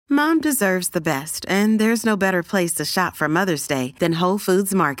Mom deserves the best, and there's no better place to shop for Mother's Day than Whole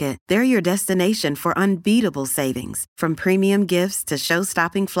Foods Market. They're your destination for unbeatable savings, from premium gifts to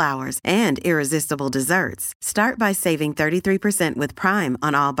show-stopping flowers and irresistible desserts. Start by saving 33% with Prime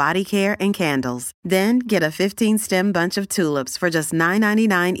on all body care and candles. Then get a 15-stem bunch of tulips for just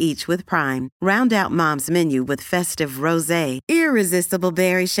 $9.99 each with Prime. Round out Mom's menu with festive rosé, irresistible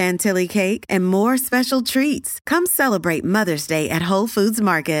berry chantilly cake, and more special treats. Come celebrate Mother's Day at Whole Foods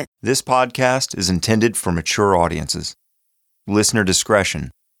Market. This podcast is intended for mature audiences. Listener discretion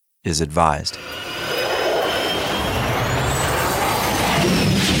is advised.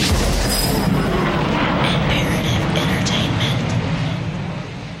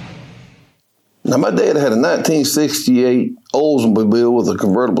 Now, my dad had a 1968 Oldsmobile with a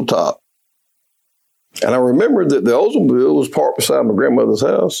convertible top. And I remember that the Oldsmobile was parked beside my grandmother's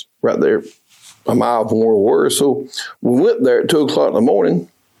house, right there, a mile from where we were. So we went there at 2 o'clock in the morning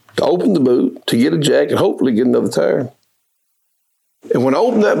to open the boot, to get a jack, and hopefully get another tire. And when I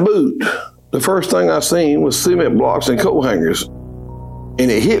opened that boot, the first thing I seen was cement blocks and coat hangers. And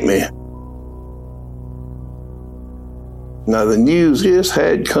it hit me. Now, the news just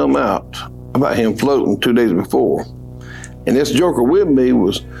had come out about him floating 2 days before. And this joker with me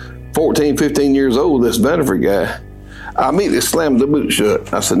was 14, 15 years old, this Vanderford guy. I immediately slammed the boot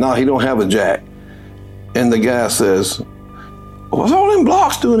shut. I said, no, he don't have a jack. And the guy says, what's all them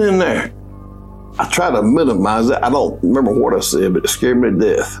blocks doing in there? I tried to minimize it. I don't remember what I said, but it scared me to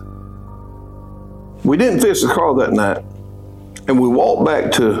death. We didn't fix the car that night, and we walked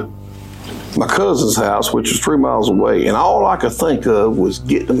back to my cousin's house, which was 3 miles away, and all I could think of was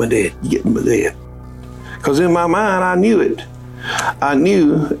get to my dad. Because in my mind, I knew it. I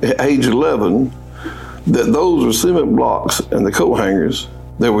knew at age 11 that those were cement blocks and the coat hangers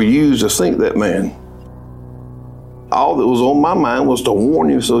that were used to sink that man. All that was on my mind was to warn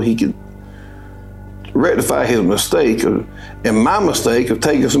him so he could rectify his mistake and my mistake of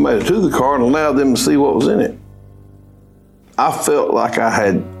taking somebody to the car and allow them to see what was in it. I felt like I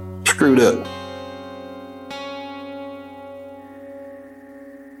had screwed up.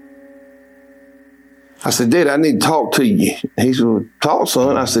 I said, Daddy, I need to talk to you. He said, well, talk,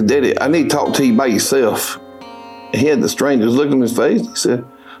 son. I said, Daddy, I need to talk to you by yourself. And he had the strangers look in his face. He said,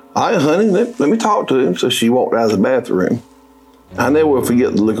 all right, honey, let me talk to him. So she walked out of the bathroom. I never will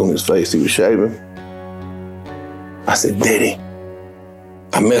forget the look on his face. He was shaving. I said, Daddy,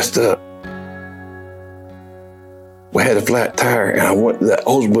 I messed up. We had a flat tire, and I went to that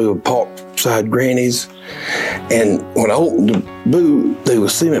Oldsmobile parked beside Granny's. And when I opened the boot, there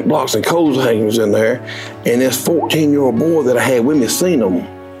was cement blocks and coat hangers in there. And this 14-year-old boy that I had with me seen them.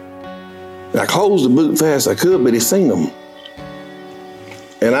 And I closed the boot fast as I could, but he seen them.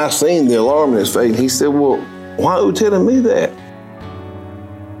 And I seen the alarm in his face. He said, well, why are you telling me that?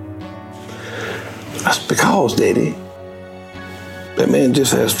 I said, because, Daddy, that man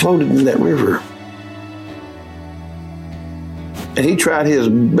just has floated in that river. And he tried his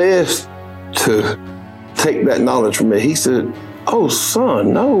best to take that knowledge from me. He said, oh,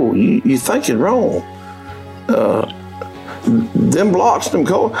 son, no, you're thinking wrong. Them blocks, them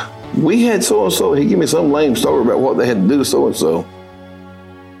cold, we had so-and-so. He gave me some lame story about what they had to do to so-and-so.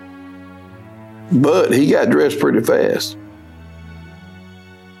 But he got dressed pretty fast.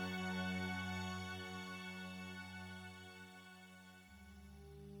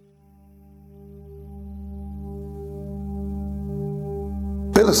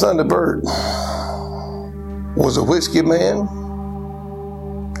 Billy Sunday Bird was a whiskey man.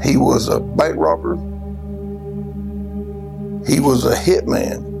 He was a bank robber. He was a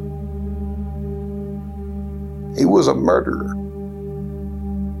hitman. He was a murderer.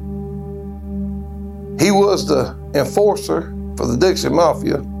 He was the enforcer for the Dixie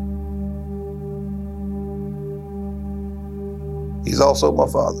Mafia. He's also my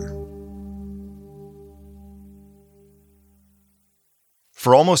father.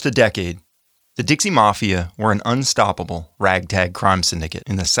 For almost a decade, the Dixie Mafia were an unstoppable ragtag crime syndicate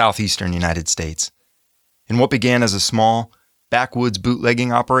in the southeastern United States. And what began as a small, backwoods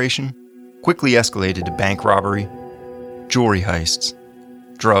bootlegging operation quickly escalated to bank robbery, jewelry heists,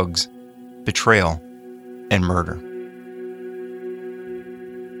 drugs, betrayal, and murder.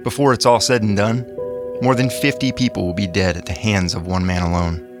 Before it's all said and done, more than 50 people will be dead at the hands of one man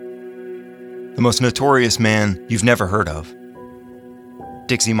alone. The most notorious man you've never heard of.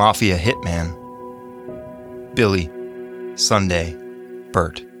 Dixie Mafia hitman, Billy Sunday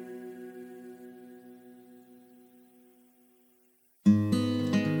Bird.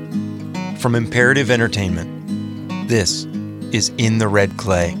 From Imperative Entertainment, this is In the Red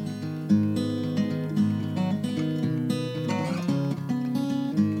Clay.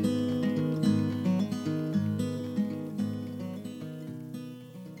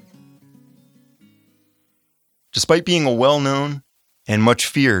 Despite being a well-known and much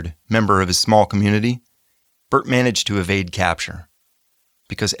feared member of his small community, Burt managed to evade capture.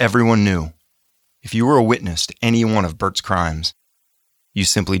 Because everyone knew, if you were a witness to any one of Burt's crimes, you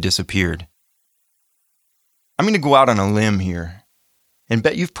simply disappeared. I'm going to go out on a limb here and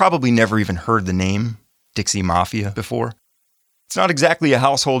bet you've probably never even heard the name Dixie Mafia before. It's not exactly a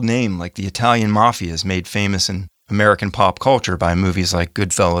household name like the Italian mafias made famous in American pop culture by movies like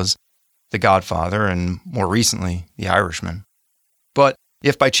Goodfellas, The Godfather, and more recently, The Irishman. But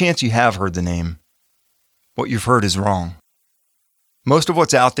if by chance you have heard the name, what you've heard is wrong. Most of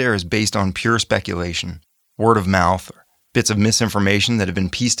what's out there is based on pure speculation, word of mouth, or bits of misinformation that have been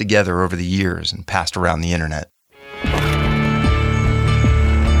pieced together over the years and passed around the internet.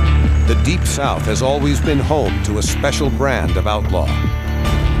 The Deep South has always been home to a special brand of outlaw.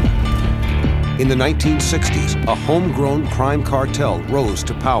 In the 1960s, a homegrown crime cartel rose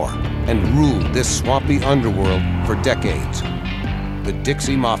to power and ruled this swampy underworld for decades. The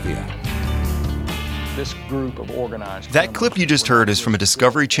Dixie Mafia. This group of organized... That clip you just heard is from a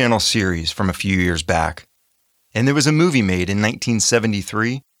Discovery Channel series from a few years back. And there was a movie made in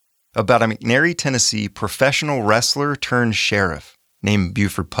 1973 about a McNairy, Tennessee professional wrestler turned sheriff named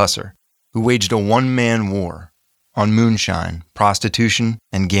Buford Pusser, who waged a one-man war on moonshine, prostitution,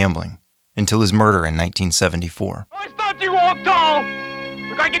 and gambling until his murder in 1974. I thought you walked tall.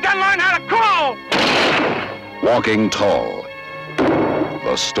 Look like you gotta learn how to crawl. Walking Tall.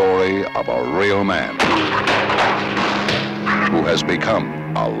 The story of a real man who has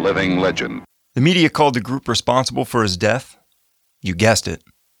become a living legend. The media called the group responsible for his death, you guessed it,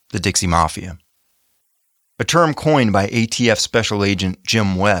 the Dixie Mafia. A term coined by ATF Special Agent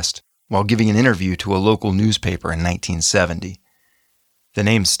Jim West while giving an interview to a local newspaper in 1970. The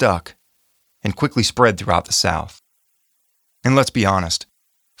name stuck and quickly spread throughout the South. And let's be honest,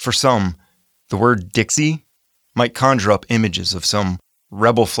 for some, the word Dixie might conjure up images of some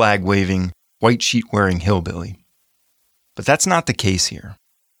rebel flag-waving, white sheet-wearing hillbilly. But that's not the case here.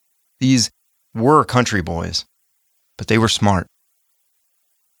 These were country boys, but they were smart.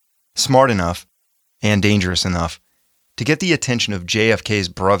 Smart enough, and dangerous enough, to get the attention of JFK's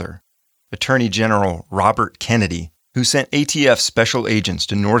brother, Attorney General Robert Kennedy, who sent ATF special agents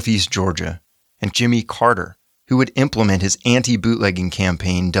to Northeast Georgia, and Jimmy Carter, who would implement his anti-bootlegging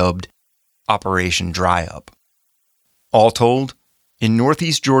campaign dubbed Operation Dry Up. All told, in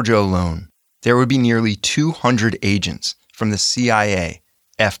Northeast Georgia alone, there would be nearly 200 agents from the CIA,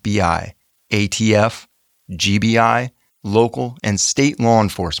 FBI, ATF, GBI, local, and state law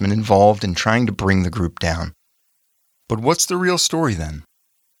enforcement involved in trying to bring the group down. But what's the real story then?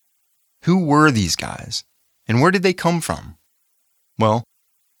 Who were these guys, and where did they come from? Well,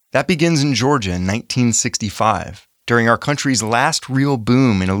 that begins in Georgia in 1965, during our country's last real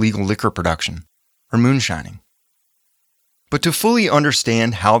boom in illegal liquor production, or moonshining. But to fully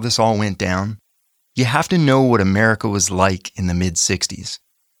understand how this all went down, you have to know what America was like in the mid-60s.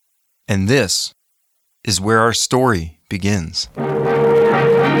 And this is where our story begins.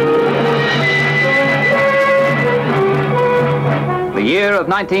 The year of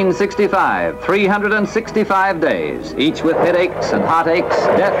 1965, 365 days, each with headaches and heartaches,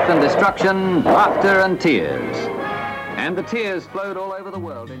 death and destruction, laughter and tears. And the tears flowed all over the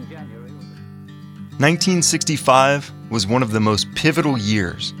world in January. 1965 was one of the most pivotal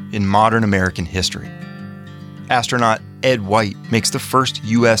years in modern American history. Astronaut Ed White makes the first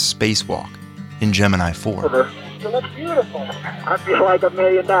U.S. spacewalk in Gemini 4. You look beautiful. I feel like $1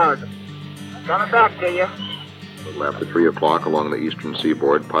 million. Coming back to you. A little after 3 o'clock along the eastern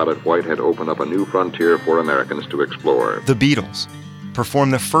seaboard, pilot White had opened up a new frontier for Americans to explore. The Beatles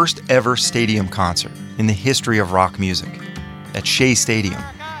performed the first ever stadium concert in the history of rock music at Shea Stadium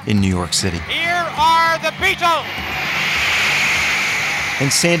in New York City. Here are the Beatles.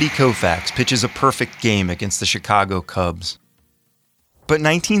 And Sandy Koufax pitches a perfect game against the Chicago Cubs. But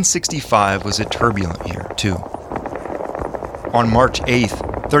 1965 was a turbulent year, too. On March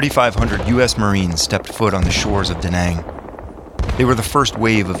 8th, 3,500 U.S. Marines stepped foot on the shores of Da Nang. They were the first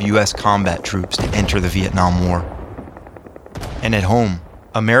wave of U.S. combat troops to enter the Vietnam War. And at home,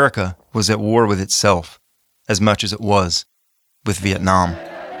 America was at war with itself as much as it was with Vietnam.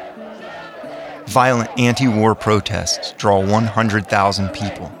 Violent anti-war protests draw 100,000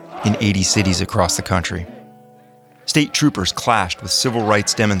 people in 80 cities across the country. State troopers clashed with civil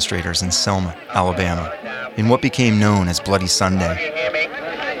rights demonstrators in Selma, Alabama, in what became known as Bloody Sunday.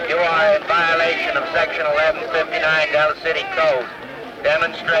 You are in violation of Section 1159 Dallas City Code,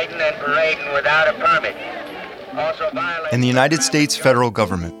 demonstrating and parading without a permit. Also violating... And the United States federal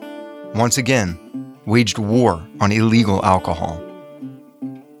government, once again, waged war on illegal alcohol.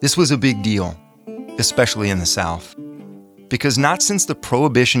 This was a big deal, especially in the South. Because not since the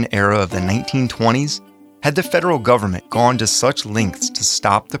Prohibition era of the 1920s had the federal government gone to such lengths to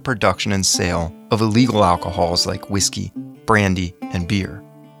stop the production and sale of illegal alcohols like whiskey, brandy, and beer.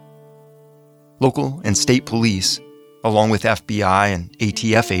 Local and state police, along with FBI and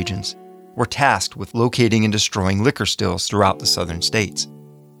ATF agents, were tasked with locating and destroying liquor stills throughout the southern states,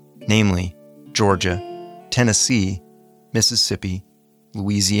 namely Georgia, Tennessee, Mississippi,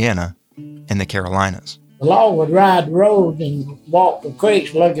 Louisiana, and the Carolinas. The law would ride the road and walk the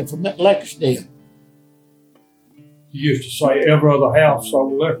creeks looking for liquor still. You used to say every other house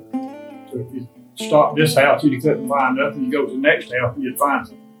sold liquor. So if you stopped this house, you couldn't find nothing. You go to the next house and you'd find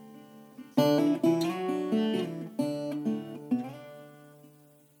something.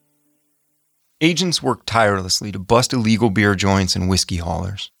 Agents worked tirelessly to bust illegal beer joints and whiskey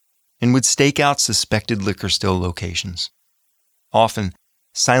haulers, and would stake out suspected liquor still locations, often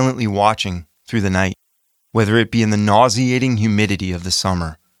silently watching through the night, whether it be in the nauseating humidity of the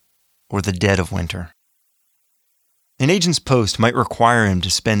summer or the dead of winter. An agent's post might require him to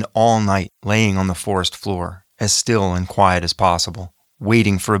spend all night laying on the forest floor, as still and quiet as possible,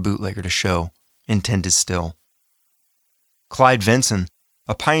 waiting for a bootlegger to show, intended still. Clyde Vinson,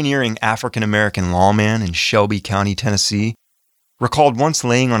 a pioneering African-American lawman in Shelby County, Tennessee, recalled once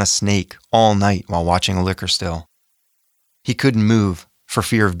laying on a snake all night while watching a liquor still. He couldn't move for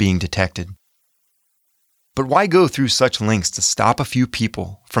fear of being detected. But why go through such lengths to stop a few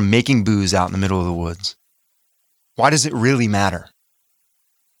people from making booze out in the middle of the woods? Why does it really matter?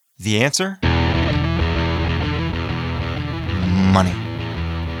 The answer? Money.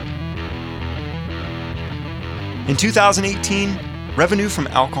 In 2018, revenue from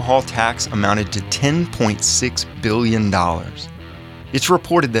alcohol tax amounted to $10.6 billion. It's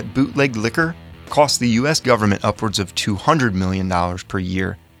reported that bootlegged liquor costs the U.S. government upwards of $200 million per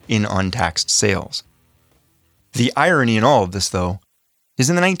year in untaxed sales. The irony in all of this, though, is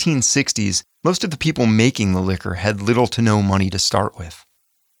in the 1960s, most of the people making the liquor had little to no money to start with.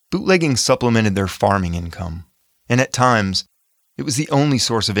 Bootlegging supplemented their farming income, and at times, it was the only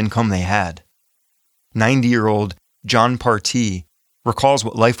source of income they had. 90-year-old John Partee recalls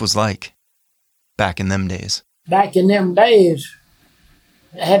what life was like back in them days. Back in them days,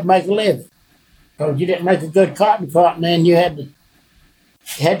 you had to make a living. Because you didn't make a good cotton crop, and then you had to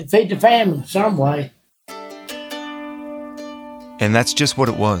feed the family some way. And that's just what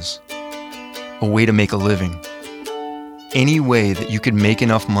it was. A way to make a living. Any way that you could make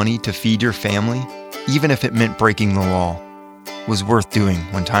enough money to feed your family, even if it meant breaking the law, was worth doing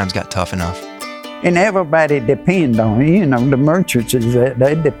when times got tough enough. And everybody depend on it. The merchants,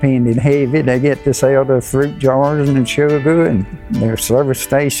 they depended heavy. They get to sell their fruit jars and sugar, and their service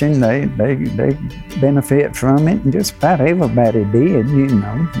station, they benefit from it. And just about everybody did,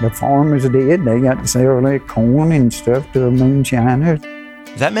 The farmers did. They got to sell their corn and stuff to the moonshiners.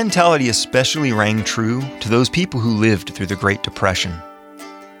 That mentality especially rang true to those people who lived through the Great Depression.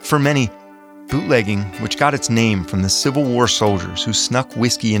 For many, bootlegging, which got its name from the Civil War soldiers who snuck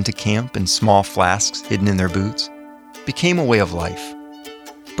whiskey into camp in small flasks hidden in their boots, became a way of life.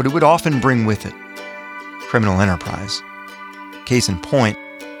 But it would often bring with it criminal enterprise. Case in point,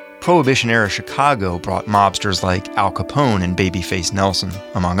 Prohibition-era Chicago brought mobsters like Al Capone and Babyface Nelson,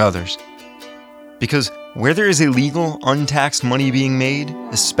 among others. Because where there is illegal, untaxed money being made,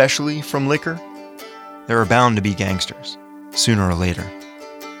 especially from liquor, there are bound to be gangsters, sooner or later.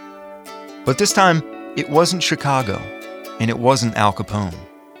 But this time, it wasn't Chicago, and it wasn't Al Capone.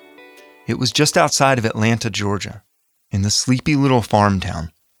 It was just outside of Atlanta, Georgia, in the sleepy little farm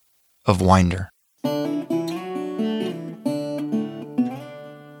town of Winder.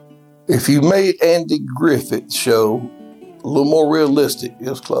 If you made Andy Griffith's show a little more realistic, it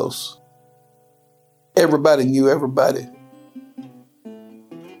was close. Everybody knew everybody.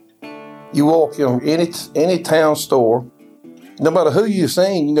 You walk in any town store, no matter who you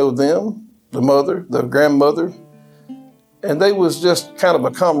seen, you know them, the mother, the grandmother, and they was just kind of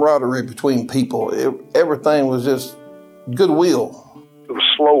a camaraderie between people. Everything was just goodwill. It was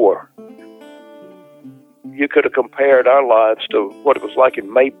slower. You could have compared our lives to what it was like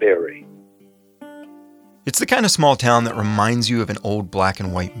in Mayberry. It's the kind of small town that reminds you of an old black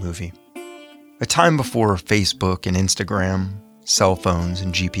and white movie. A time before Facebook and Instagram, cell phones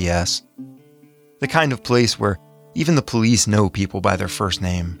and GPS. The kind of place where even the police know people by their first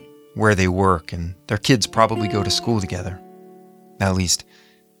name, where they work, and their kids probably go to school together. At least,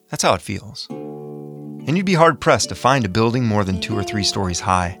 that's how it feels. And you'd be hard-pressed to find a building more than 2 or 3 stories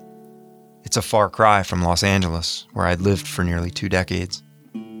high. It's a far cry from Los Angeles, where I'd lived for nearly 2 decades.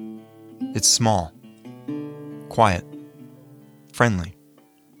 It's small, quiet, friendly.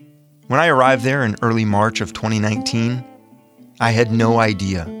 When I arrived there in early March of 2019, I had no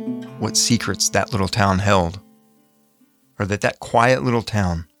idea what secrets that little town held, or that quiet little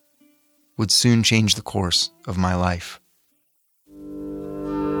town would soon change the course of my life.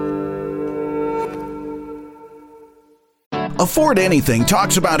 Afford Anything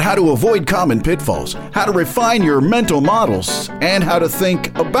talks about how to avoid common pitfalls, how to refine your mental models, and how to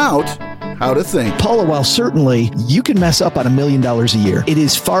think about how to think. Paula, while certainly you can mess up on $1 million a year, it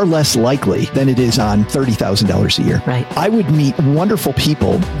is far less likely than it is on $30,000 a year. Right. I would meet wonderful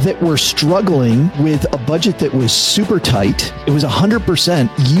people that were struggling with a budget that was super tight. It was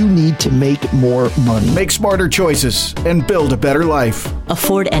 100% you need to make more money. Make smarter choices and build a better life.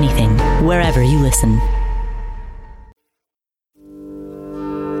 Afford Anything, wherever you listen.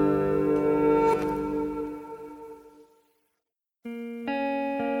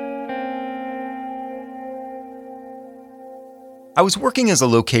 I was working as a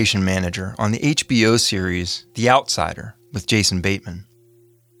location manager on the HBO series The Outsider with Jason Bateman.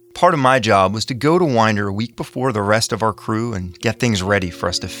 Part of my job was to go to Winder a week before the rest of our crew and get things ready for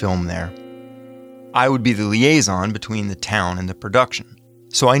us to film there. I would be the liaison between the town and the production,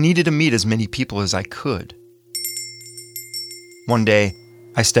 so I needed to meet as many people as I could. One day,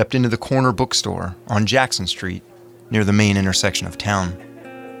 I stepped into the corner bookstore on Jackson Street near the main intersection of town.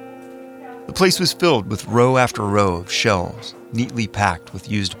 The place was filled with row after row of shelves, neatly packed with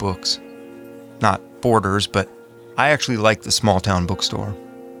used books. Not Borders, but I actually like the small-town bookstore.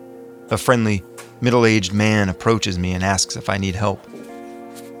 A friendly, middle-aged man approaches me and asks if I need help.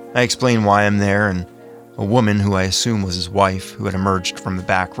 I explain why I'm there, and a woman, who I assume was his wife, who had emerged from the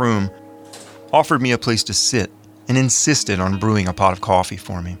back room, offered me a place to sit and insisted on brewing a pot of coffee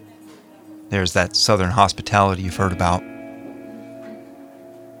for me. There's that southern hospitality you've heard about.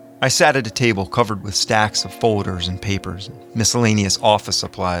 I sat at a table covered with stacks of folders and papers and miscellaneous office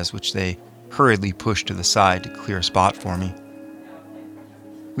supplies, which they hurriedly pushed to the side to clear a spot for me.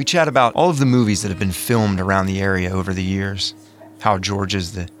 We chat about all of the movies that have been filmed around the area over the years, how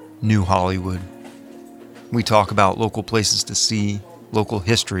Georgia's the new Hollywood. We talk about local places to see, local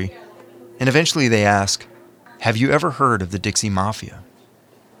history, and eventually they ask, "Have you ever heard of the Dixie Mafia?"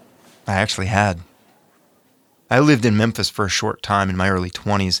 I actually had. I lived in Memphis for a short time in my early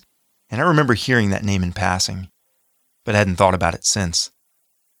 20s, and I remember hearing that name in passing, but hadn't thought about it since.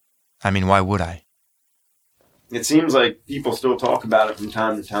 I mean, why would I? It seems like people still talk about it from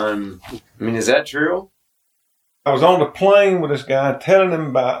time to time. I mean, is that true? I was on the plane with this guy telling him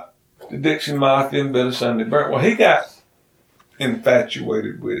about the Dixie Mafia and Billy Sunday Birdie. Well, he got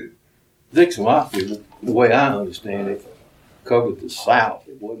infatuated with it. Dixie Mafia, the way I understand it, covered the South.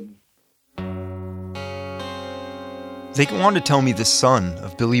 It wasn't. They go on to tell me the son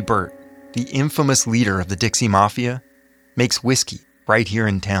of Billy Burt, the infamous leader of the Dixie Mafia, makes whiskey right here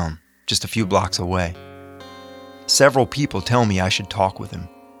in town, just a few blocks away. Several people tell me I should talk with him.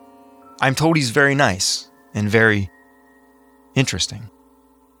 I'm told he's very nice and very interesting.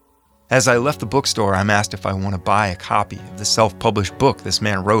 As I left the bookstore, I'm asked if I want to buy a copy of the self-published book this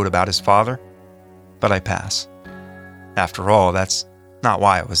man wrote about his father, but I pass. After all, that's not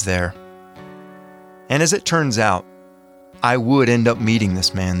why I was there. And as it turns out, I would end up meeting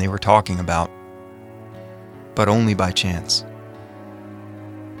this man they were talking about, but only by chance.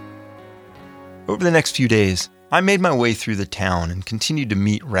 Over the next few days, I made my way through the town and continued to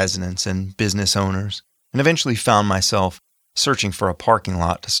meet residents and business owners, and eventually found myself searching for a parking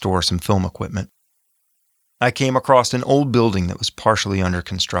lot to store some film equipment. I came across an old building that was partially under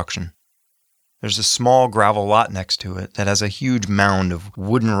construction. There's a small gravel lot next to it that has a huge mound of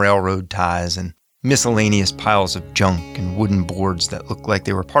wooden railroad ties and miscellaneous piles of junk and wooden boards that look like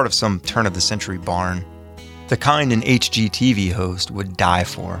they were part of some turn-of-the-century barn. The kind an HGTV host would die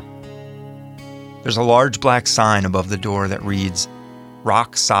for. There's a large black sign above the door that reads,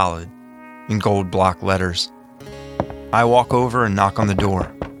 "Rock Solid," in gold block letters. I walk over and knock on the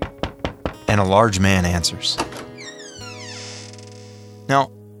door, and a large man answers. Now,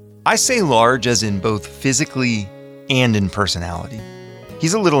 I say large as in both physically and in personality.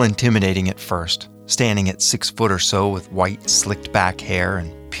 He's a little intimidating at first, standing at 6 foot or so with white, slicked back hair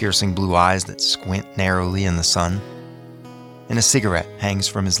and piercing blue eyes that squint narrowly in the sun, and a cigarette hangs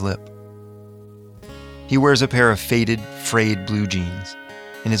from his lip. He wears a pair of faded, frayed blue jeans,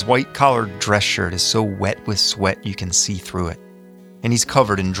 and his white-collared dress shirt is so wet with sweat you can see through it, and he's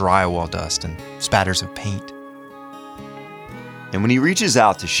covered in drywall dust and spatters of paint. And when he reaches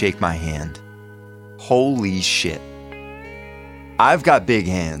out to shake my hand, holy shit. I've got big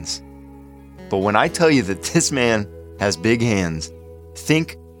hands, but when I tell you that this man has big hands,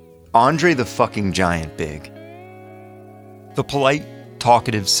 think Andre the fucking Giant big. The polite,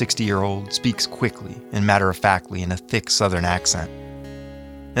 talkative 60-year-old speaks quickly and matter-of-factly in a thick Southern accent.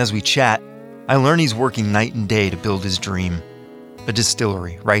 As we chat, I learn he's working night and day to build his dream, a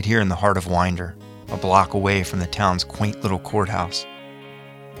distillery right here in the heart of Winder, a block away from the town's quaint little courthouse.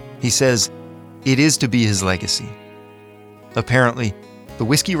 He says it is to be his legacy. Apparently, the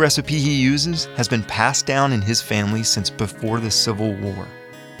whiskey recipe he uses has been passed down in his family since before the Civil War.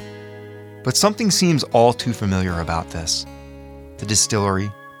 But something seems all too familiar about this. The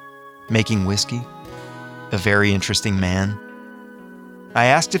distillery, making whiskey, a very interesting man. I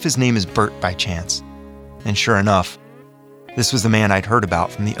asked if his name is Bert by chance, and sure enough, this was the man I'd heard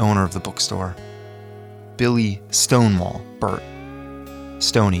about from the owner of the bookstore. Billy Stonewall Bert.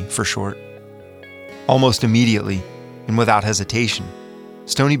 Stoney for short. Almost immediately, and without hesitation,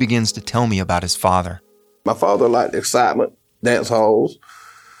 Stoney begins to tell me about his father. My father liked excitement, dance halls,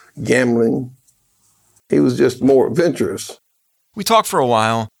 gambling. He was just more adventurous. We talk for a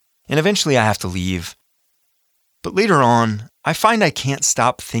while, and eventually I have to leave. But later on, I find I can't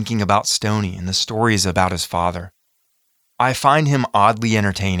stop thinking about Stoney and the stories about his father. I find him oddly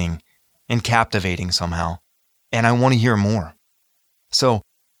entertaining and captivating somehow, and I want to hear more. So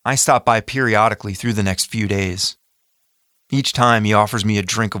I stop by periodically through the next few days. Each time he offers me a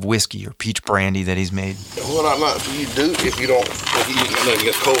drink of whiskey or peach brandy that he's made. What I'd like for you to do, if you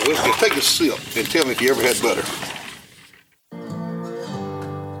get cold whiskey, take a sip and tell me if you ever had butter.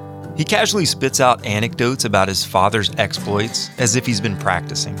 He casually spits out anecdotes about his father's exploits as if he's been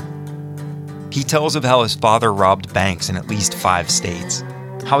practicing. He tells of how his father robbed banks in at least 5 states,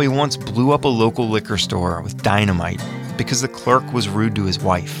 how he once blew up a local liquor store with dynamite because the clerk was rude to his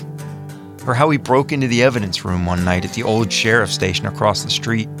wife, or how he broke into the evidence room one night at the old sheriff's station across the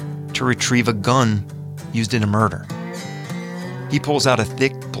street to retrieve a gun used in a murder. He pulls out a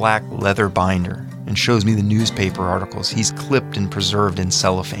thick black leather binder and shows me the newspaper articles he's clipped and preserved in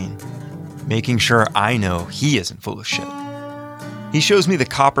cellophane, making sure I know he isn't full of shit. He shows me the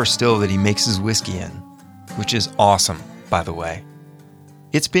copper still that he makes his whiskey in, which is awesome, by the way.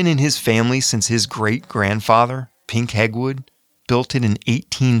 It's been in his family since his great-grandfather, Pink Hegwood, built it in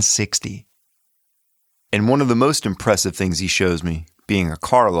 1860. And one of the most impressive things he shows me, being a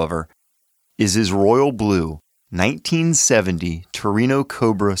car lover, is his Royal Blue 1970 Torino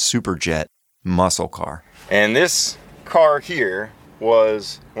Cobra Superjet muscle car. And this car here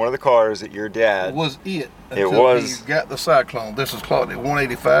was one of the cars that your dad... Was it. It was. He got the Cyclone. This is clocked at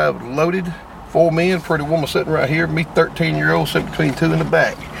 185, loaded. 4 men, pretty woman sitting right here. Me, 13-year-old, sitting between 2 in the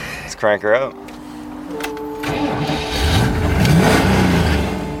back. Let's crank her out.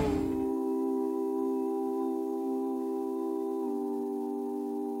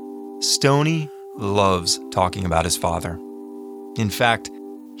 Stoney loves talking about his father. In fact,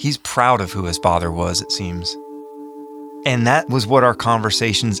 he's proud of who his father was, it seems. And that was what our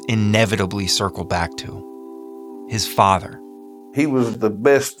conversations inevitably circle back to. His father. He was the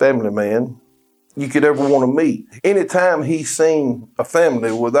best family man you could ever want to meet. Anytime he seen a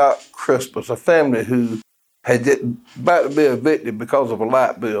family without Crispus, a family who had about to be evicted because of a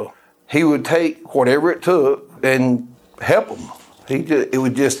light bill, he would take whatever it took and help them. It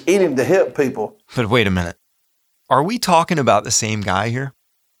was just in him to help people. But wait a minute. Are we talking about the same guy here?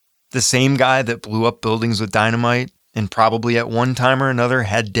 The same guy that blew up buildings with dynamite and probably at one time or another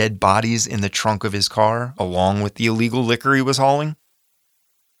had dead bodies in the trunk of his car along with the illegal liquor he was hauling?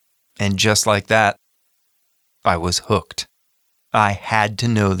 And just like that, I was hooked. I had to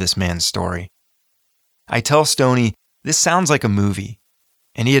know this man's story. I tell Stoney this sounds like a movie,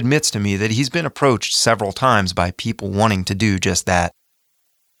 and he admits to me that he's been approached several times by people wanting to do just that,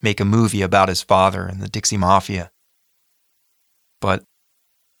 make a movie about his father and the Dixie Mafia. But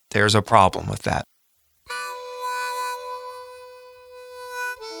there's a problem with that.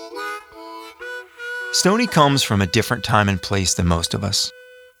 Stoney comes from a different time and place than most of us.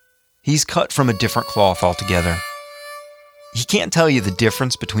 He's cut from a different cloth altogether. He can't tell you the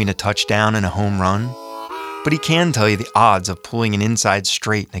difference between a touchdown and a home run, but he can tell you the odds of pulling an inside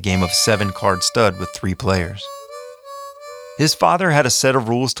straight in a game of 7-card stud with 3 players. His father had a set of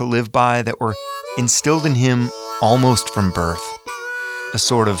rules to live by that were instilled in him almost from birth, a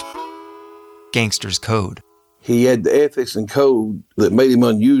sort of gangster's code. He had the ethics and code that made him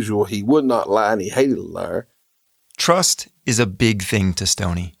unusual. He would not lie, and he hated a liar. Trust is a big thing to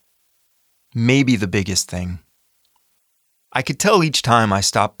Stoney. Maybe the biggest thing. I could tell each time I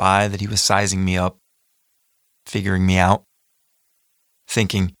stopped by that he was sizing me up, figuring me out,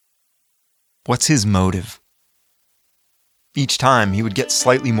 thinking, what's his motive? Each time he would get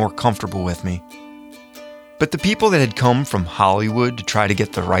slightly more comfortable with me. But the people that had come from Hollywood to try to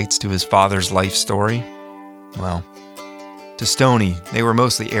get the rights to his father's life story, well, To Stoney, they were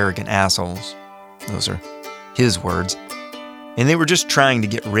mostly arrogant assholes. Those are his words. And they were just trying to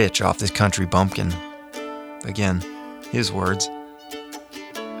get rich off this country bumpkin. Again, his words.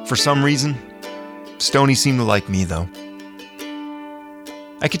 For some reason, Stoney seemed to like me, though.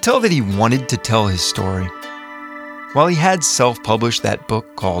 I could tell that he wanted to tell his story. While he had self-published that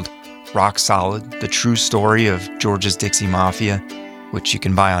book called Rock Solid, The True Story of Georgia's Dixie Mafia, which you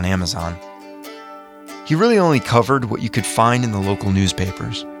can buy on Amazon, he really only covered what you could find in the local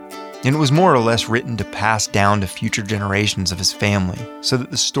newspapers. And it was more or less written to pass down to future generations of his family so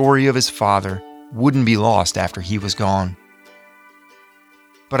that the story of his father wouldn't be lost after he was gone.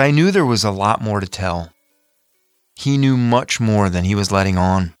 But I knew there was a lot more to tell. He knew much more than he was letting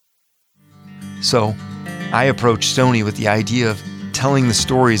on. So, I approached Stoney with the idea of telling the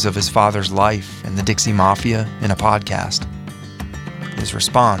stories of his father's life and the Dixie Mafia in a podcast. His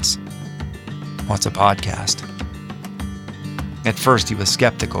response, "What's a podcast?" At first he was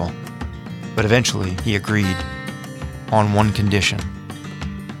skeptical, but eventually he agreed, on one condition.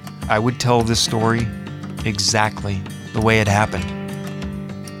 I would tell this story exactly the way it happened.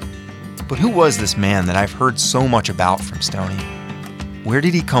 But who was this man that I've heard so much about from Stoney? Where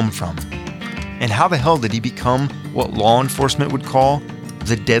did he come from? And how the hell did he become what law enforcement would call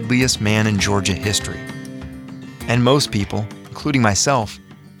the deadliest man in Georgia history? And most people, including myself,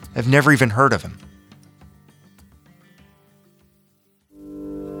 have never even heard of him.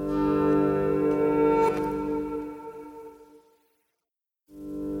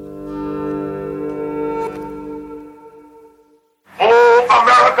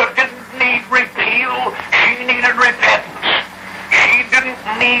 America didn't need repeal, she needed repentance. She didn't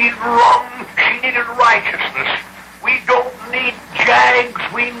need wrong, she needed righteousness. We don't need jags,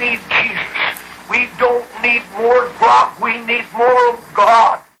 we need Jesus. We don't need more Glock, we need more of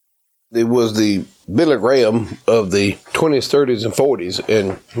God. It was the Billy Graham of the 20s, 30s, and 40s,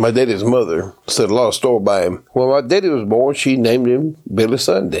 and my daddy's mother said a lot of store by him. When my daddy was born, she named him Billy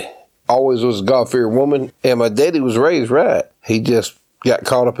Sunday. Always was a God-fearing woman, and my daddy was raised right. He just got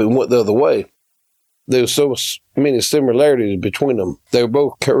caught up and went the other way. There were so many similarities between them. They were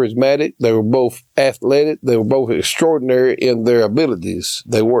both charismatic, they were both athletic, they were both extraordinary in their abilities.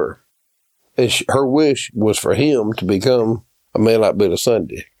 They were. And her wish was for him to become a man like Billy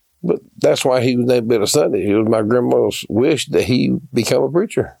Sunday. But that's why he was named Billy Sunday. It was my grandma's wish that he become a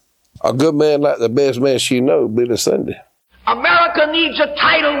preacher. A good man like the best man she knew, Billy Sunday. America needs a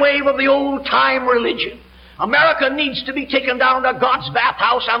tidal wave of the old-time religion. America needs to be taken down to God's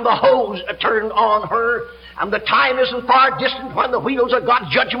bathhouse and the hose turned on her. And the time isn't far distant when the wheels of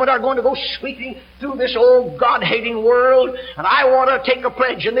God's judgment are going to go sweeping through this old God-hating world. And I want to take a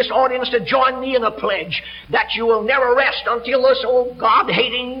pledge in this audience to join me in a pledge that you will never rest until this old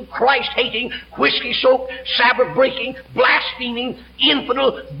God-hating, Christ-hating, whiskey-soaked, Sabbath-breaking, blaspheming,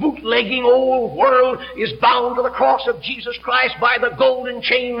 infidel, bootlegging old world is bound to the cross of Jesus Christ by the golden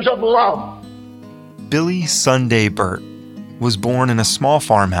chains of love. Billy Sunday Burt was born in a small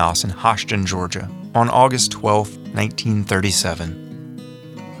farmhouse in Hoshton, Georgia, on August 12,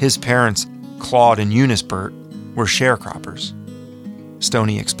 1937. His parents, Claude and Eunice Burt, were sharecroppers.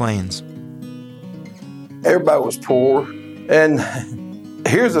 Stoney explains. Everybody was poor, and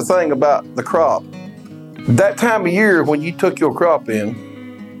here's the thing about the crop. That time of year when you took your crop in,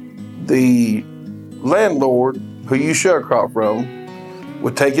 the landlord who you sharecrop from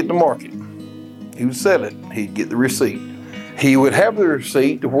would take it to market. He would sell it. He'd get the receipt. He would have the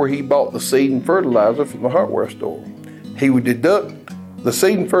receipt to where he bought the seed and fertilizer from the hardware store. He would deduct the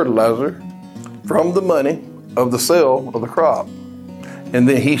seed and fertilizer from the money of the sale of the crop. And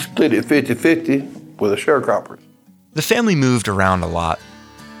then he split it 50-50 with the sharecroppers. The family moved around a lot.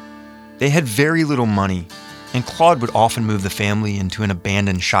 They had very little money, and Claude would often move the family into an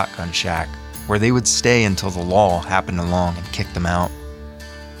abandoned shotgun shack where they would stay until the law happened along and kicked them out.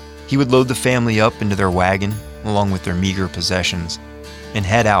 He would load the family up into their wagon, along with their meager possessions, and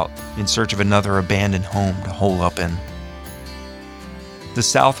head out in search of another abandoned home to hole up in. The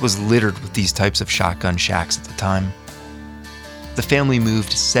South was littered with these types of shotgun shacks at the time. The family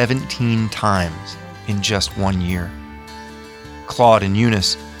moved 17 times in just 1 year. Claude and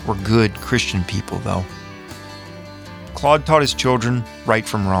Eunice were good Christian people, though. Claude taught his children right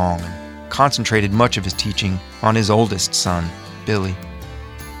from wrong and concentrated much of his teaching on his oldest son, Billy.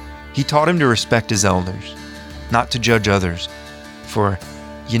 He taught him to respect his elders, not to judge others, for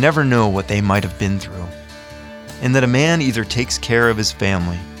you never know what they might have been through, and that a man either takes care of his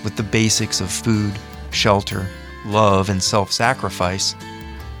family with the basics of food, shelter, love, and self-sacrifice,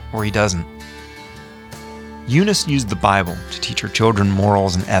 or he doesn't. Eunice used the Bible to teach her children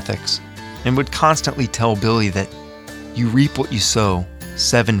morals and ethics, and would constantly tell Billy that You reap what you sow,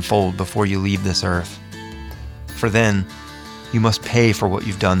 sevenfold before you leave this earth. For then, you must pay for what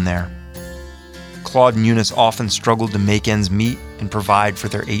you've done there. Claude and Eunice often struggled to make ends meet and provide for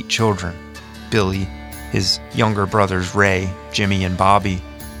their 8 children, Billy, his younger brothers Ray, Jimmy, and Bobby,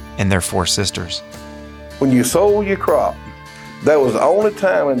 and their 4 sisters. When you sold your crop, that was the only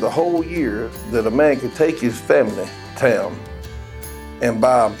time in the whole year that a man could take his family to town and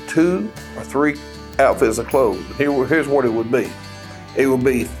buy them 2 or 3 outfits of clothes. Here's what it would be. It would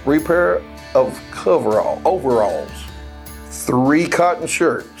be 3 pair of overalls, 3 cotton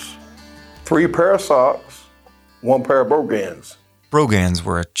shirts, 3 pair of socks, 1 pair of brogans. Brogans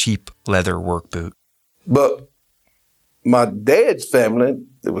were a cheap leather work boot. But my dad's family,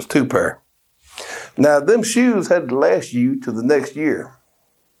 it was 2 pair. Now, them shoes had to last you to the next year.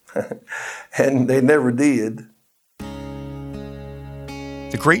 And they never did.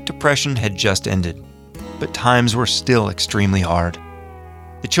 The Great Depression had just ended, but times were still extremely hard.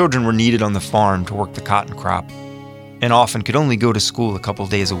 The children were needed on the farm to work the cotton crop, and often could only go to school a couple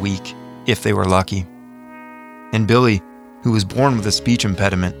days a week, if they were lucky. And Billy, who was born with a speech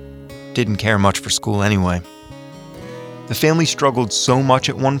impediment, didn't care much for school anyway. The family struggled so much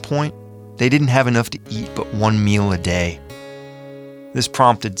at one point, they didn't have enough to eat but 1 meal a day. This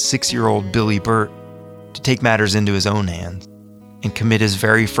prompted 6-year-old Billy Burt to take matters into his own hands and commit his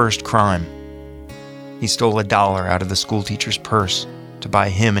very first crime. He stole $1 out of the schoolteacher's purse to buy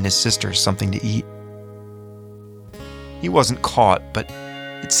him and his sisters something to eat. He wasn't caught, but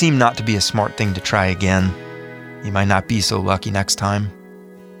it seemed not to be a smart thing to try again. He might not be so lucky next time.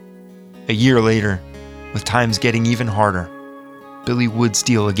 A year later, with times getting even harder, Billy would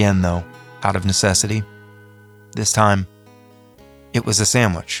steal again, though, out of necessity. This time, it was a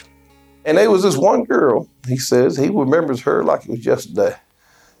sandwich. And there was this one girl, he says, he remembers her like it was yesterday.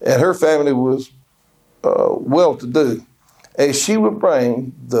 And her family was well-to-do. And she would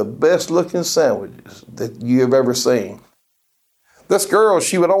bring the best-looking sandwiches that you have ever seen. This girl,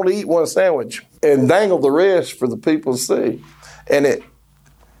 she would only eat 1 sandwich and dangle the rest for the people to see. And at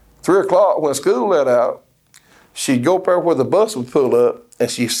 3 o'clock, when school let out, she'd go up there where the bus would pull up, and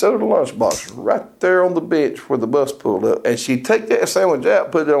she'd set her lunchbox right there on the bench where the bus pulled up, and she'd take that sandwich out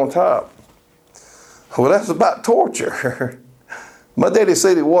and put it on top. Well, that's about torture. My daddy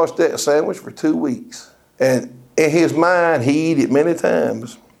said he watched that sandwich for 2 weeks. And in his mind, he ate it many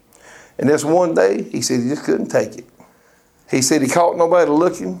times. And this one day, he said he just couldn't take it. He said he caught nobody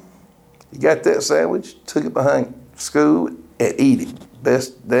looking. He got that sandwich, took it behind school, and eat it.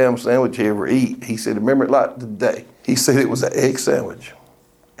 Best damn sandwich he ever eat. He said, remember it like today. He said it was an egg sandwich.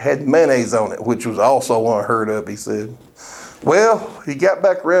 Had mayonnaise on it, which was also unheard of, he said. Well, he got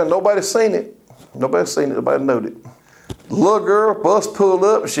back around. Nobody seen it. Nobody seen it. Nobody knowed it. The little girl, bus pulled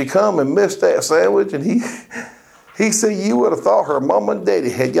up, and she come and missed that sandwich, and he said you would have thought her mama and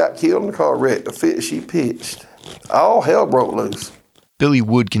daddy had got killed in a car wreck the fit she pitched. All hell broke loose. Billy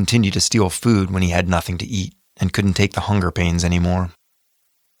would continue to steal food when he had nothing to eat and couldn't take the hunger pains anymore.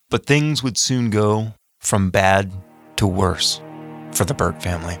 But things would soon go from bad to worse for the Burt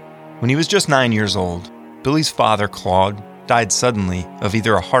family. When he was just 9 years old, Billy's father, Claude, died suddenly of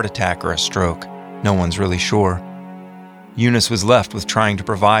either a heart attack or a stroke. No one's really sure. Eunice was left with trying to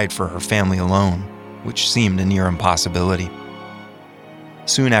provide for her family alone, which seemed a near impossibility.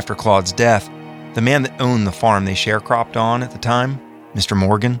 Soon after Claude's death, the man that owned the farm they sharecropped on at the time, Mr.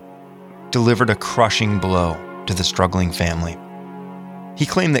 Morgan, delivered a crushing blow to the struggling family. He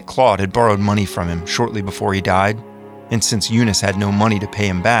claimed that Claude had borrowed money from him shortly before he died, and since Eunice had no money to pay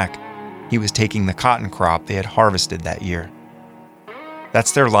him back, he was taking the cotton crop they had harvested that year.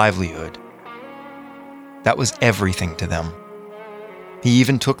 That's their livelihood. That was everything to them. He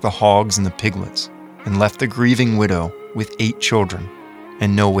even took the hogs and the piglets and left the grieving widow with 8 children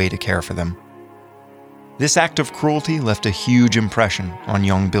and no way to care for them. This act of cruelty left a huge impression on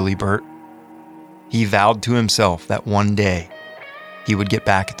young Billy Burt. He vowed to himself that one day he would get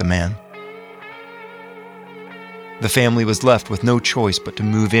back at the man. The family was left with no choice but to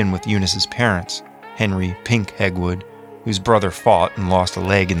move in with Eunice's parents, Henry Pink Hegwood, whose brother fought and lost a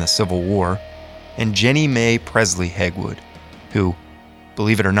leg in the Civil War, and Jenny Mae Presley Hegwood, who,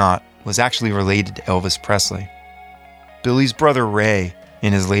 believe it or not, was actually related to Elvis Presley. Billy's brother Ray,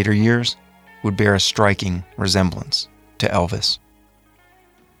 in his later years, would bear a striking resemblance to Elvis.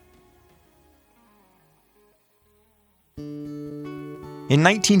 In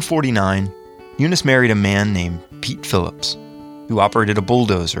 1949, Eunice married a man named Pete Phillips, who operated a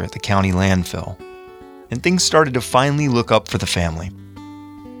bulldozer at the county landfill, and things started to finally look up for the family.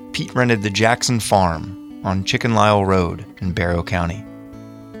 Pete rented the Jackson Farm on Chicken Lyle Road in Barrow County.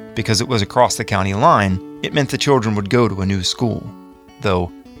 Because it was across the county line, It meant the children would go to a new school,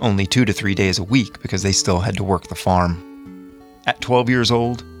 though only 2 to 3 days a week because they still had to work the farm. At 12 years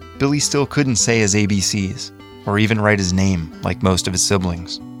old, Billy still couldn't say his ABCs or even write his name like most of his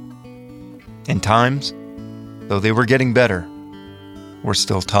siblings. And times, though they were getting better, were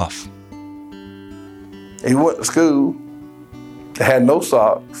still tough. He went to school, had no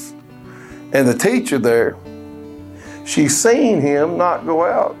socks, and the teacher there, she seen him not go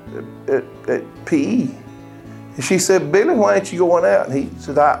out at PE. And she said, "Billy, why ain't you going out?" And he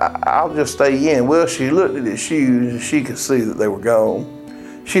said, I'll just stay in. Well, she looked at his shoes and she could see that they were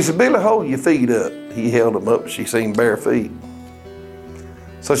gone. She said, "Billy, hold your feet up." He held them up. She seen bare feet.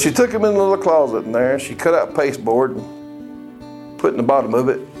 So she took him in the little closet in there. She cut out pasteboard and put in the bottom of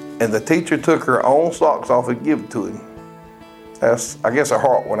it. And the teacher took her own socks off and gave it to him. I guess her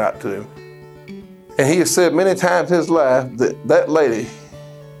heart went out to him. And he has said many times in his life that that lady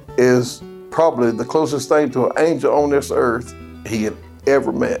is probably the closest thing to an angel on this earth he had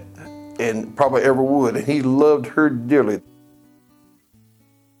ever met and probably ever would. And he loved her dearly.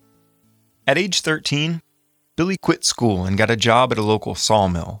 At age 13, Billy quit school and got a job at a local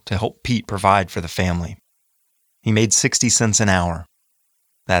sawmill to help Pete provide for the family. He made 60 cents an hour.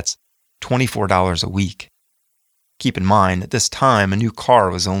 That's $24 a week. Keep in mind, at this time, a new car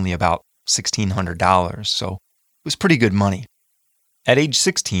was only about $1,600, so it was pretty good money. At age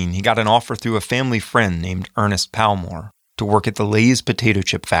 16, he got an offer through a family friend named Ernest Palmore to work at the Lay's potato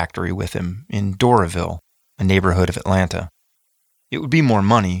chip factory with him in Doraville, a neighborhood of Atlanta. It would be more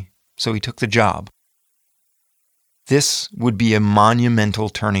money, so he took the job. This would be a monumental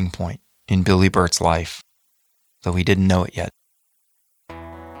turning point in Billy Burt's life, though he didn't know it yet.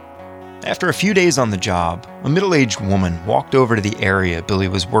 After a few days on the job, a middle-aged woman walked over to the area Billy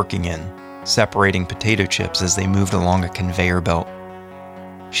was working in, separating potato chips as they moved along a conveyor belt.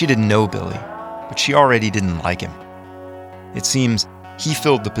 She didn't know Billy, but she already didn't like him. It seems he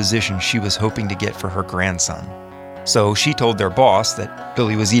filled the position she was hoping to get for her grandson. So she told their boss that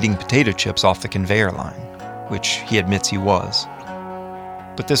Billy was eating potato chips off the conveyor line, which he admits he was.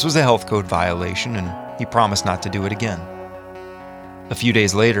 But this was a health code violation, and he promised not to do it again. A few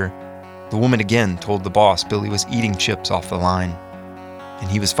days later, the woman again told the boss Billy was eating chips off the line,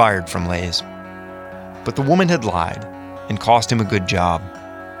 and he was fired from Lay's. But the woman had lied and cost him a good job.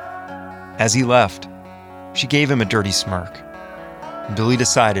 As he left, she gave him a dirty smirk, and Billy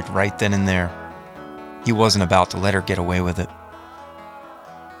decided right then and there he wasn't about to let her get away with it.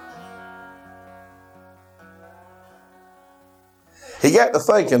 He got to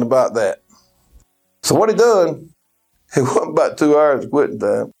thinking about that. So what he done, it wasn't about 2 hours of quitting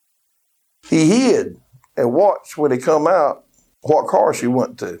time. He hid and watched when he come out what car she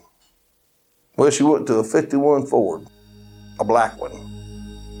went to. Well, she went to a 51 Ford, a black one.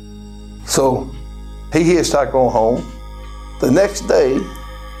 So he hitchhiked on home. The next day,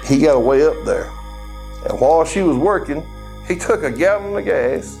 he got away up there. And while she was working, he took a gallon of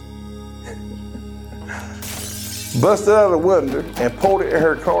gas, busted out the window, and pulled it in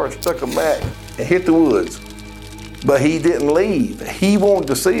her car and stuck a match and hit the woods. But he didn't leave. He wanted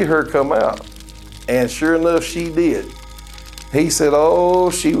to see her come out. And sure enough, she did. He said, oh,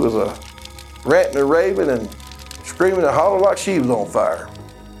 she was a ranting and raving and screaming and hollering like she was on fire.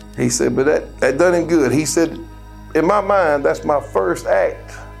 He said, but that done him good. He said, in my mind, that's my first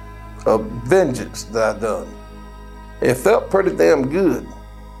act of vengeance that I done. It felt pretty damn good.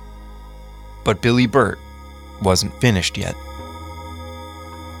 But Billy Burt wasn't finished yet.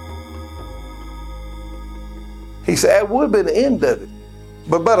 He said, that would have been the end of it.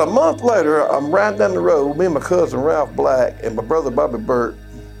 But about a month later, I'm riding down the road, me and my cousin Ralph Black and my brother Bobby Burt,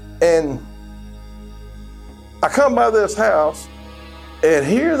 and I come by this house, and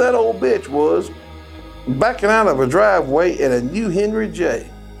here that old bitch was backing out of a driveway in a new Henry J.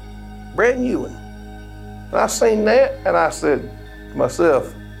 Brand new one. And I seen that, and I said to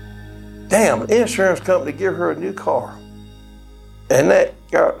myself, damn, an insurance company give her a new car. And that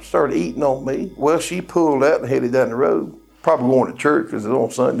got started eating on me. Well, she pulled out and headed down the road, probably going to church because it's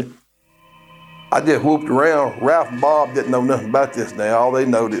on Sunday. I just whooped around. Ralph and Bob didn't know nothing about this now. All they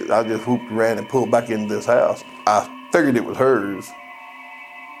know that I just whooped around and pulled back into this house. I figured it was hers.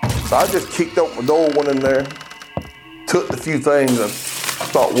 So I just kicked open the door, went in there, took the few things I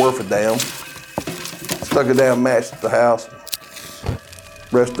thought worth a damn, stuck a damn match at the house,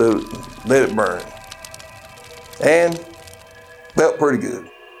 rest of it, let it burn. And felt pretty good.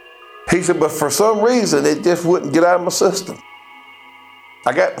 He said, but for some reason, it just wouldn't get out of my system.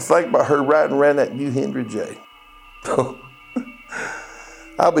 I got to think about her riding around that new Henry J.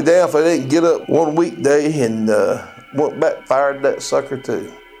 I'll be damned if I didn't get up one weekday and went back, fired that sucker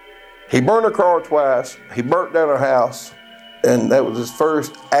too. He burned her car twice. He burnt down her house, and that was his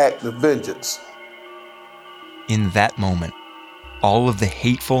first act of vengeance. In that moment, all of the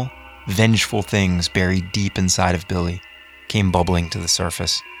hateful, vengeful things buried deep inside of Billy came bubbling to the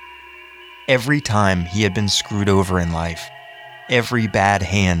surface. Every time he had been screwed over in life, every bad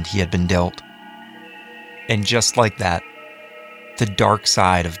hand he had been dealt. And just like that, the dark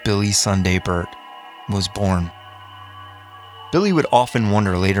side of Billy Sunday Burt was born. Billy would often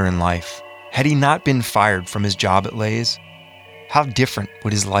wonder later in life, had he not been fired from his job at Lay's, how different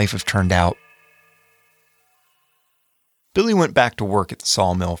would his life have turned out? Billy went back to work at the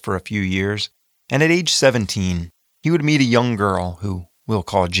sawmill for a few years, and at age 17, he would meet a young girl who we'll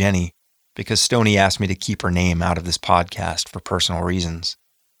call Jenny, because Stoney asked me to keep her name out of this podcast for personal reasons.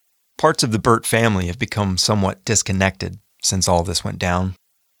 Parts of the Burt family have become somewhat disconnected since all this went down.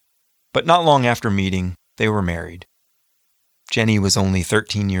 But not long after meeting, they were married. Jenny was only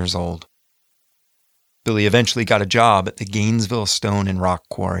 13 years old. Billy eventually got a job at the Gainesville Stone and Rock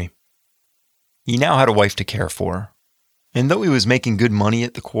Quarry. He now had a wife to care for, and though he was making good money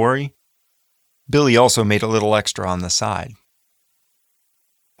at the quarry, Billy also made a little extra on the side.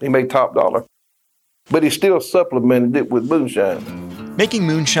 He made top dollar, but he still supplemented it with moonshine. Making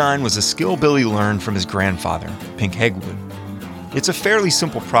moonshine was a skill Billy learned from his grandfather, Pink Hegwood. It's a fairly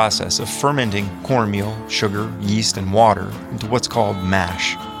simple process of fermenting cornmeal, sugar, yeast, and water into what's called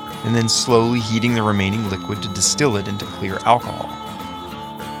mash, and then slowly heating the remaining liquid to distill it into clear alcohol.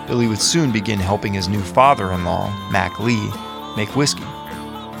 Billy would soon begin helping his new father-in-law, Mac Lee, make whiskey.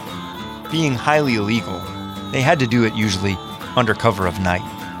 Being highly illegal, they had to do it usually under cover of night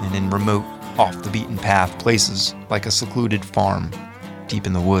and in remote, off-the-beaten-path places like a secluded farm deep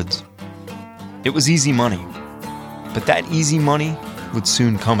in the woods. It was easy money, but that easy money would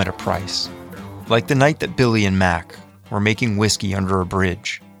soon come at a price, like the night that Billy and Mac were making whiskey under a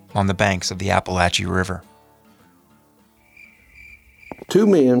bridge on the banks of the Appalachie River. Two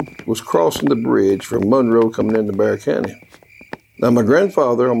men was crossing the bridge from Monroe coming into Bear County. Now my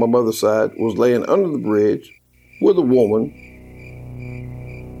grandfather on my mother's side was laying under the bridge with a woman,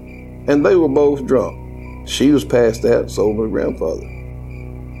 and they were both drunk. She was passed out, so was my grandfather.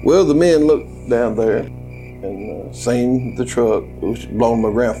 Well, the men looked down there and seen the truck, which belonged to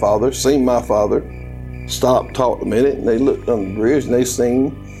my grandfather, seen my father, stopped, talked a minute, and they looked on the bridge, and they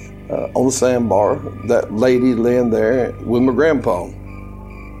seen on the sandbar that lady laying there with my grandpa.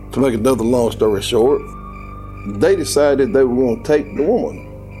 To make another long story short, they decided they were going to take the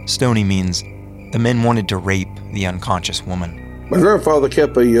woman. Stoney means the men wanted to rape the unconscious woman. My grandfather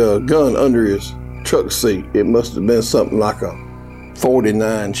kept a gun under his truck seat. It must have been something like a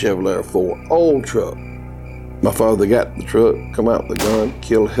 49 Chevrolet 4, old truck. My father got the truck, come out with the gun,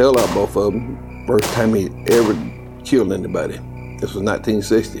 killed the hell out of both of them. First time he ever killed anybody. This was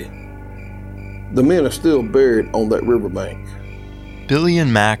 1960. The men are still buried on that riverbank. Billy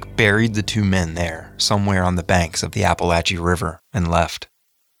and Mac buried the two men there, somewhere on the banks of the Appalachie River, and left,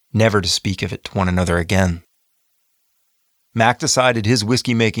 never to speak of it to one another again. Mac decided his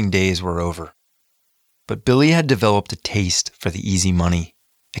whiskey-making days were over. But Billy had developed a taste for the easy money,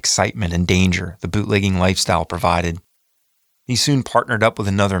 excitement, and danger the bootlegging lifestyle provided. He soon partnered up with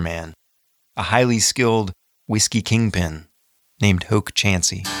another man, a highly skilled whiskey kingpin named Hoke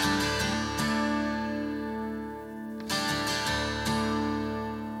Chancey.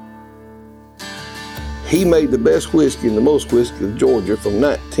 He made the best whiskey and the most whiskey of Georgia from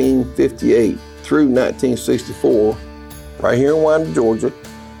 1958 through 1964, right here in Winder, Georgia,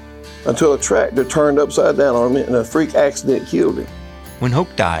 until a tractor turned upside down on him and a freak accident killed him. When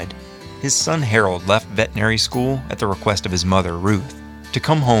Hoke died, his son Harold left veterinary school at the request of his mother, Ruth, to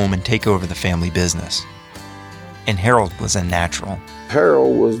come home and take over the family business. And Harold was a natural.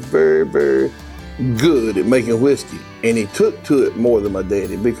 Harold was very, very good at making whiskey, and he took to it more than my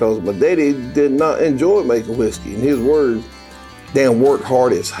daddy because my daddy did not enjoy making whiskey. In his words, damn work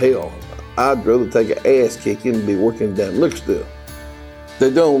hard as hell. I'd rather take an ass kicking than be working down liquor store. They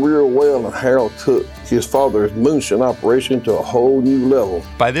done real well, and Harold took his father's moonshine operation to a whole new level.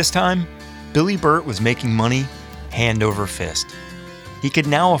 By this time, Billy Burt was making money hand over fist. He could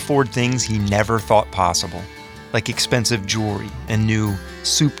now afford things he never thought possible, like expensive jewelry and new,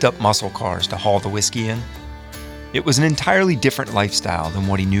 souped-up muscle cars to haul the whiskey in. It was an entirely different lifestyle than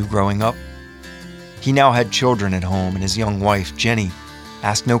what he knew growing up. He now had children at home, and his young wife, Jenny,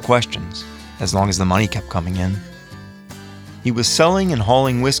 asked no questions, as long as the money kept coming in. He was selling and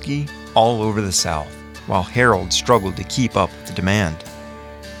hauling whiskey all over the South, while Harold struggled to keep up with the demand.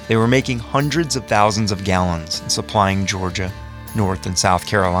 They were making hundreds of thousands of gallons and supplying Georgia, North and South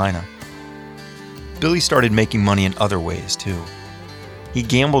Carolina. Billy started making money in other ways, too. He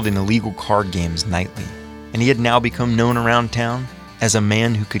gambled in illegal card games nightly, and he had now become known around town as a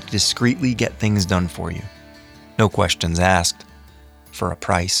man who could discreetly get things done for you. No questions asked, for a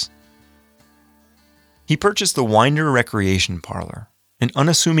price. He purchased the Winder Recreation Parlor, an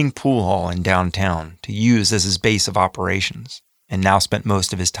unassuming pool hall in downtown to use as his base of operations, and now spent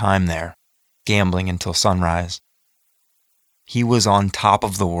most of his time there, gambling until sunrise. He was on top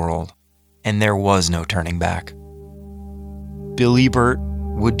of the world, and there was no turning back. Billy Burt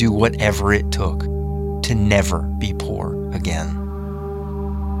would do whatever it took to never be poor again.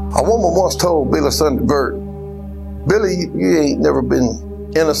 A woman once told Billy Sunday Burt, "Billy, you ain't never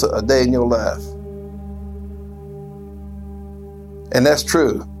been innocent a day in your life." And that's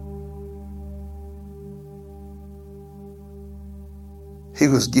true. He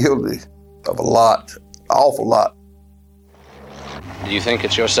was guilty of a lot, an awful lot. Do you think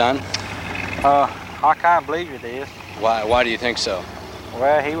it's your son? I kind of believe it is. Why do you think so?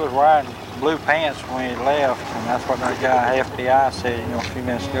 Well, he was wearing blue pants when he left, and that's what that guy FBI said, a few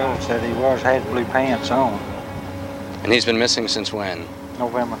minutes ago, said he had blue pants on. And he's been missing since when?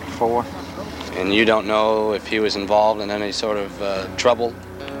 November 4th. And you don't know if he was involved in any sort of trouble?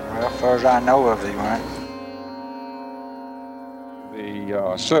 Well, as far as I know of, he weren't.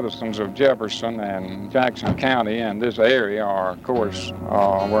 The citizens of Jefferson and Jackson County and this area are, of course,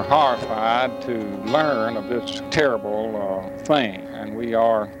 were horrified to learn of this terrible thing. And we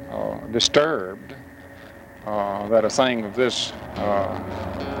are disturbed that a thing of this,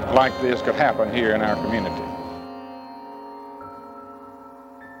 like this, could happen here in our community.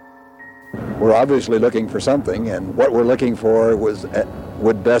 We're obviously looking for something, and what we're looking for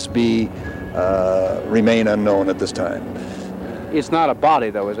would best be remain unknown at this time. It's not a body,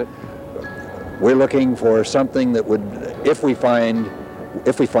 though, is it? We're looking for something that would, if we find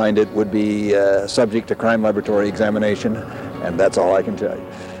it, would be subject to crime laboratory examination, and that's all I can tell you.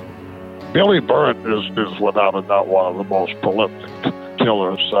 Billy Burt is without a doubt one of the most prolific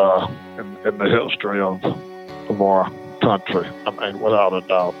killers in the history of our country. I mean, without a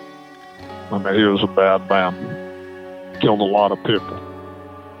doubt. I mean, he was a bad man. Killed a lot of people.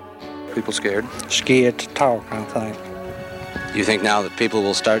 People scared? Scared to talk, I think. You think now that people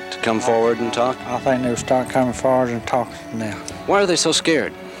will start to come forward and talk? I think they'll start coming forward and talking now. Why are they so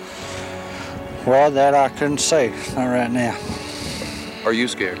scared? Well, that I couldn't say. Not right now. Are you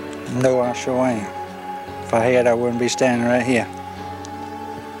scared? No, I sure am. If I had, I wouldn't be standing right here.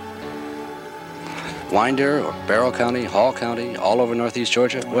 Winder or Barrow County, Hall County, all over northeast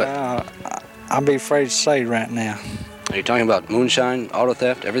Georgia? Well, what? I'd be afraid to say right now. Are you talking about moonshine, auto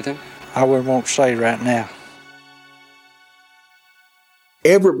theft, everything? I won't say right now.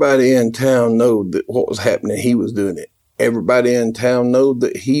 Everybody in town knew that what was happening, he was doing it. Everybody in town knew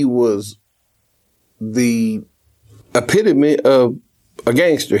that he was the epitome of a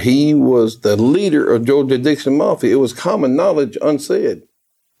gangster. He was the leader of Georgia Dixie Mafia. It was common knowledge, unsaid.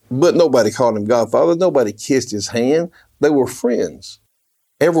 But nobody called him Godfather. Nobody kissed his hand. They were friends.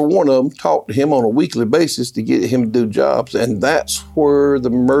 Every one of them talked to him on a weekly basis to get him to do jobs, and that's where the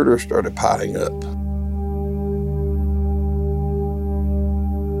murder started piling up.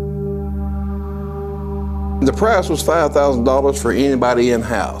 The price was $5,000 for anybody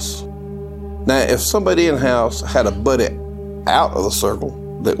in-house. Now, if somebody in-house had a buddy out of the circle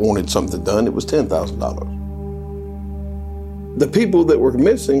that wanted something done, it was $10,000. The people that were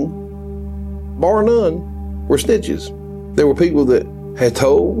missing, bar none, were snitches. There were people that had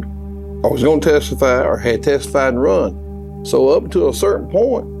told, or was going to testify, or had testified and run. So up to a certain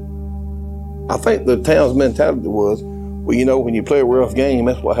point, I think the town's mentality was, well, when you play a rough game,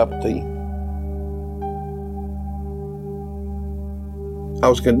 that's what happened to you. I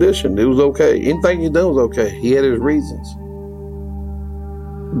was conditioned. It was okay. Anything he done was okay. He had his reasons.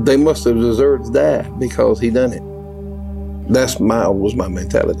 They must have deserved to die because he done it. That was my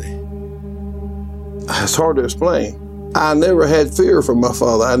mentality. It's hard to explain. I never had fear for my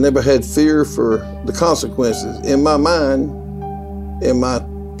father. I never had fear for the consequences. In my mind, in my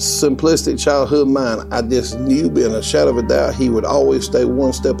simplistic childhood mind, I just knew beyond a shadow of a doubt he would always stay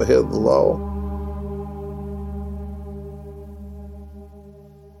one step ahead of the law.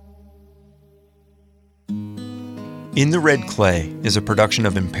 In the Red Clay is a production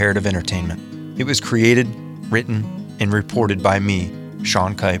of Imperative Entertainment. It was created, written, and reported by me,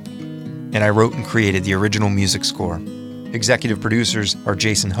 Sean Kipe, and I wrote and created the original music score. Executive producers are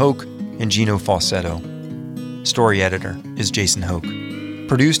Jason Hoke and Gino Falsetto. Story editor is Jason Hoke.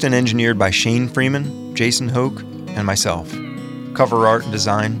 Produced and engineered by Shane Freeman, Jason Hoke, and myself. Cover art and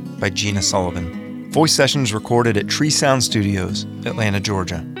design by Gina Sullivan. Voice sessions recorded at Tree Sound Studios, Atlanta,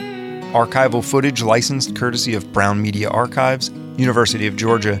 Georgia. Archival footage licensed courtesy of Brown Media Archives University of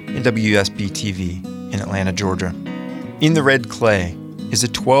Georgia, and WSB-TV in Atlanta, Georgia. In the Red Clay is a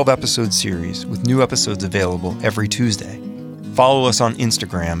 12-episode series with new episodes available every Tuesday. Follow us on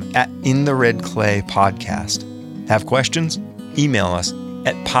Instagram at In the Red Clay Podcast. Have questions? Email us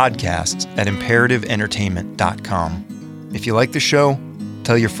at podcasts@imperativeentertainment.com. If you like the show,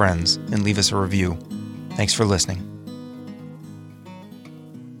 tell your friends and leave us a review. Thanks for listening.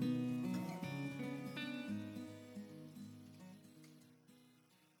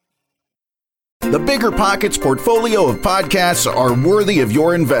 The Bigger Pockets portfolio of podcasts are worthy of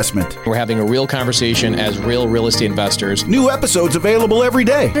your investment. We're having a real conversation as real estate investors. New episodes available every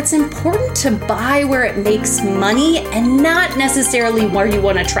day. It's important to buy where it makes money and not necessarily where you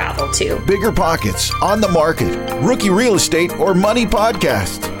want to travel to. Bigger Pockets, On the Market, Rookie Real Estate, or Money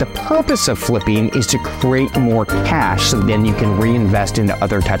Podcast. The purpose of flipping is to create more cash so then you can reinvest into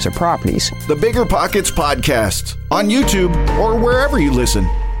other types of properties. The Bigger Pockets Podcast on YouTube or wherever you listen.